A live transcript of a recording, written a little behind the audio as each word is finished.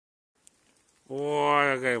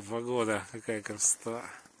Ой, какая погода, какая красота.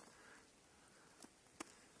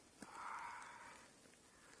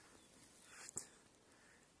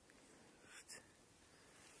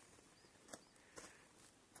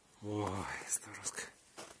 Ой, здоровско.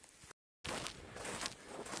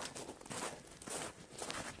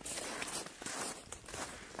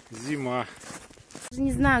 Зима.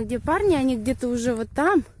 Не знаю, где парни, они где-то уже вот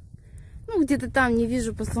там. Ну, где-то там, не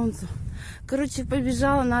вижу по солнцу. Короче,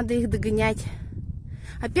 побежала, надо их догонять.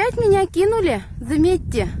 Опять меня кинули,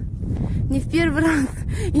 заметьте. Не в первый раз.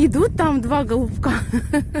 Идут там два голубка.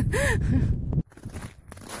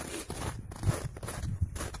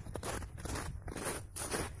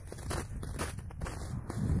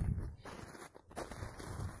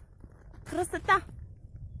 Красота.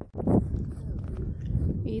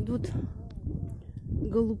 Идут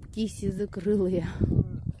голубки сизокрылые.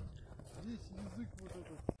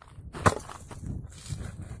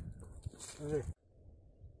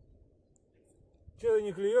 Че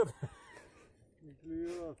не клюет? Не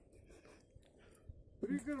клюет.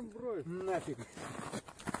 Прикорм брось. Нафиг.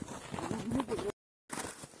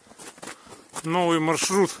 Новый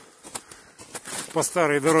маршрут по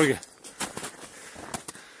старой дороге.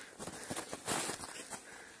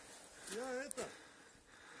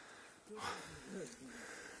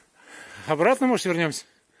 Обратно, может, вернемся?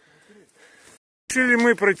 Решили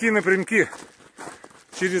мы пройти напрямки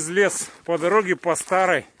через лес по дороге, по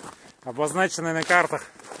старой, обозначенной на картах.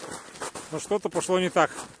 Но что-то пошло не так.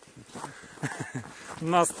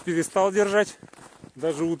 Нас перестал держать,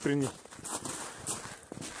 даже утренний.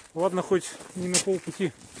 Ладно, хоть не на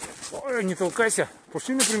полпути. Ой, не толкайся.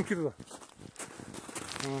 Пошли напрямки туда.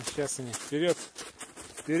 Вот, сейчас они. Вперед.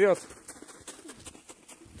 Вперед.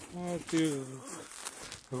 Вот ты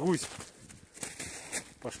гусь.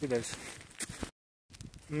 Пошли дальше.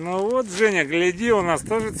 Ну вот, Женя, гляди, у нас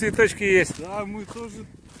тоже цветочки есть. Да, мы тоже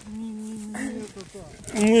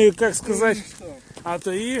Мы, как сказать, а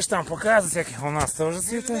то видишь, там показывают всяких, у нас тоже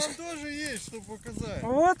цветочки. Там тоже есть, что показать.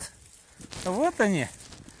 Вот, вот они.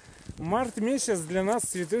 Март месяц для нас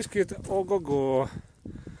цветочки это ого-го.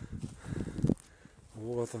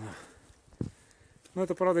 Вот оно. Ну,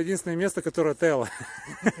 это, правда, единственное место, которое таяло.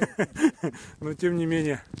 Но, тем не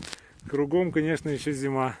менее, кругом, конечно, еще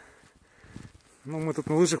зима. Ну, мы тут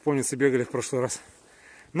на лыжах, помнится, бегали в прошлый раз.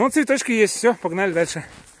 Но цветочки есть, все, погнали дальше.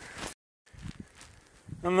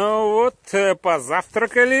 Ну вот,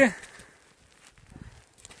 позавтракали.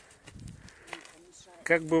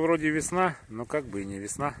 Как бы вроде весна, но как бы и не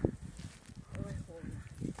весна.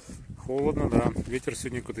 Холодно, да. Ветер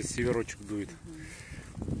сегодня какой-то северочек дует.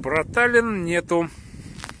 Проталин нету.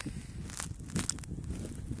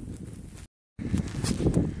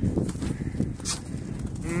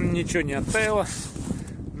 Ничего не оттаяло.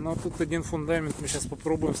 Но тут один фундамент мы сейчас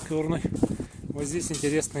попробуем сковырнуть. Вот здесь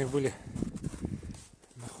интересные были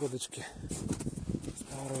находочки.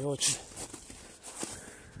 Старые очень.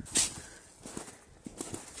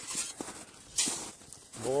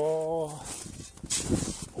 О!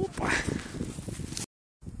 Опа!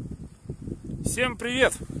 Всем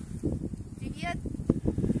привет! Привет!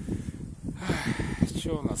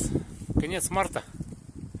 Что у нас? Конец марта.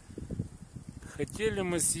 Хотели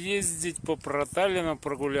мы съездить по проталинам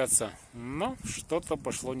прогуляться, но что-то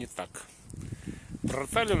пошло не так.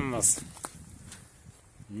 Проталин у нас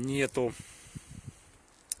нету.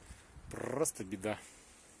 Просто беда.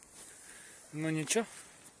 Но ничего.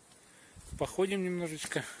 Походим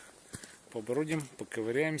немножечко. Побродим,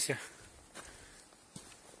 поковыряемся.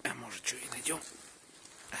 А может, что и найдем.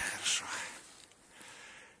 Хорошо.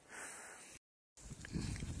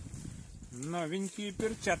 Новенькие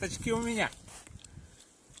перчаточки у меня.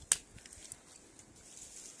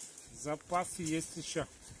 Запас есть еще.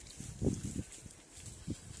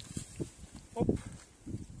 Оп.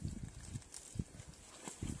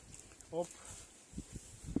 Оп.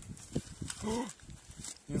 О!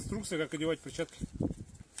 Инструкция, как одевать перчатки.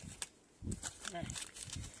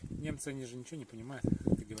 Немцы, они же ничего не понимают,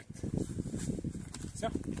 как одевать. Все.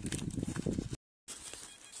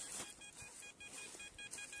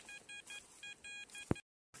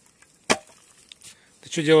 Ты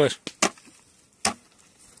что делаешь?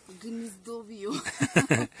 Гнездо вью.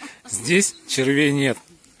 Здесь червей нет.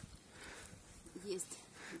 Есть.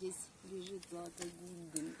 Здесь лежит золотой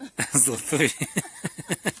гульден. Золотой.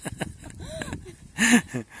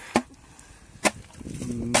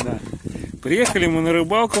 Да. Приехали мы на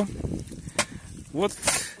рыбалку. Вот,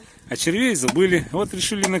 а червей забыли. Вот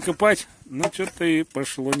решили накопать. Но что-то и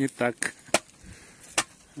пошло не так.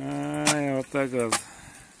 Ай, вот так вот.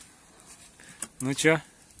 Ну чё?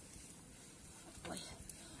 Ой,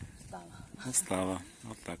 устала. Устала.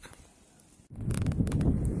 Вот так.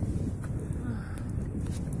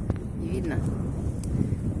 Не видно.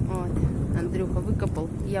 Вот, Андрюха выкопал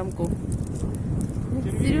ямку.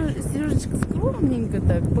 Сережечка скромненько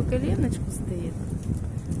так, по коленочку стоит.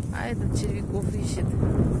 А этот червяков ищет.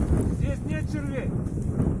 Здесь нет червей.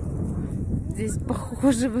 Здесь,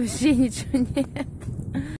 похоже, вообще ничего нет.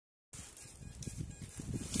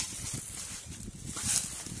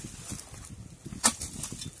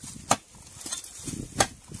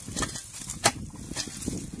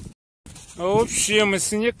 В общем,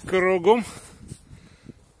 снег кругом.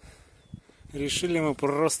 Решили мы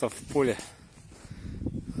просто в поле.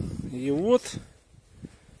 И вот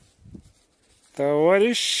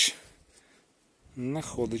товарищ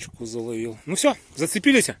находочку заловил. Ну все,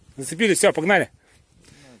 зацепились, все, погнали.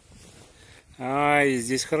 Ай,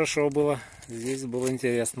 здесь хорошо было, здесь было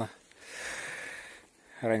интересно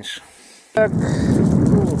раньше. Так,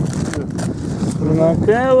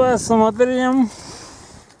 ну-ка, смотрим.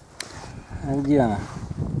 А где она?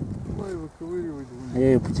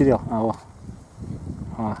 Я ее потерял.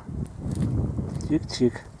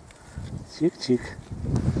 Чик-чик. Чик-чик.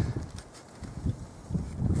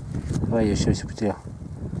 Давай, я еще все потерял.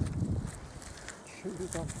 Что ты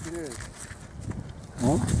там теряешь?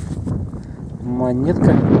 О,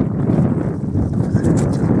 монетка.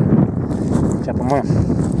 Сейчас помоем.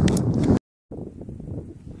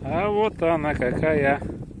 А вот она какая.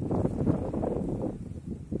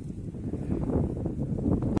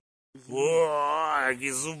 О,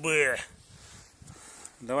 какие зубы.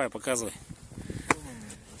 Давай, показывай.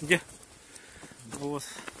 Где? Вот.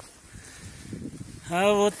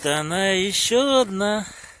 А вот она еще одна.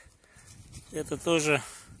 Это тоже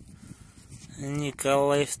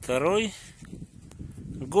Николай II.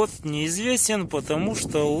 Год неизвестен, потому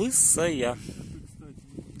что лысая.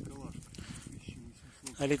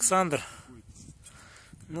 Александр.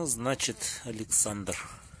 Ну, значит, Александр.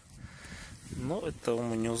 Но этого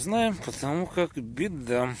мы не узнаем, потому как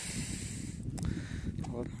беда.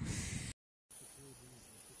 Ладно.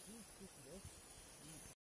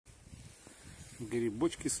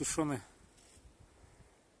 Грибочки сушеные.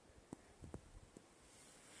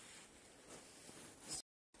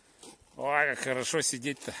 Ой, как хорошо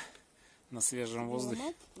сидеть-то на свежем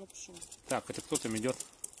воздухе. Так, это кто там идет?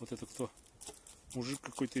 Вот это кто? Мужик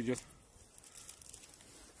какой-то идет.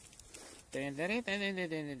 Так,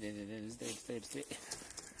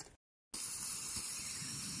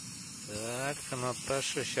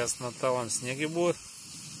 Наташа, сейчас на талом снеге будет.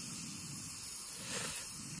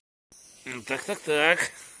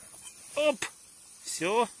 Так. Оп!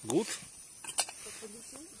 Все, гуд.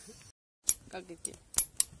 Как эти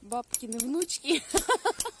бабкины внучки.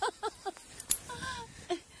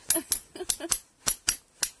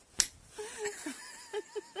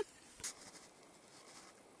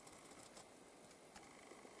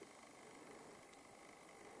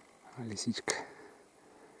 Лисичка.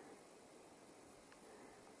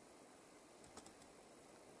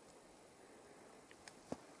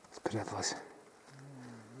 Спряталась.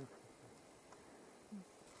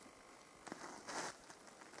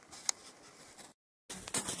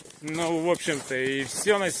 Ну, в общем-то, и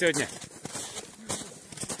все на сегодня.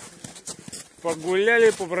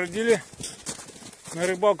 Погуляли, побродили. На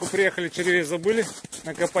рыбалку приехали, червей забыли.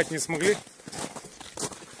 Накопать не смогли.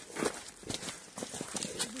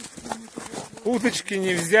 Уточки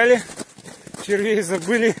не взяли. Червей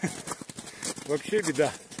забыли. Вообще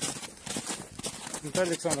беда.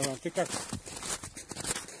 Наталья Александровна, ты как?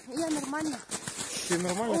 Я нормально. Ты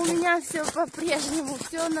нормально? У меня все по-прежнему,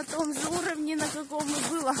 все на том же уровне, на каком и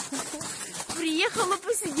было. Приехала,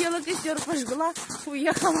 посидела, костер пожгла,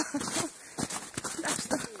 уехала. Так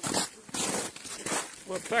что...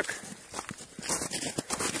 Вот так.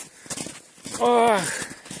 Ох,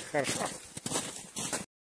 хорошо.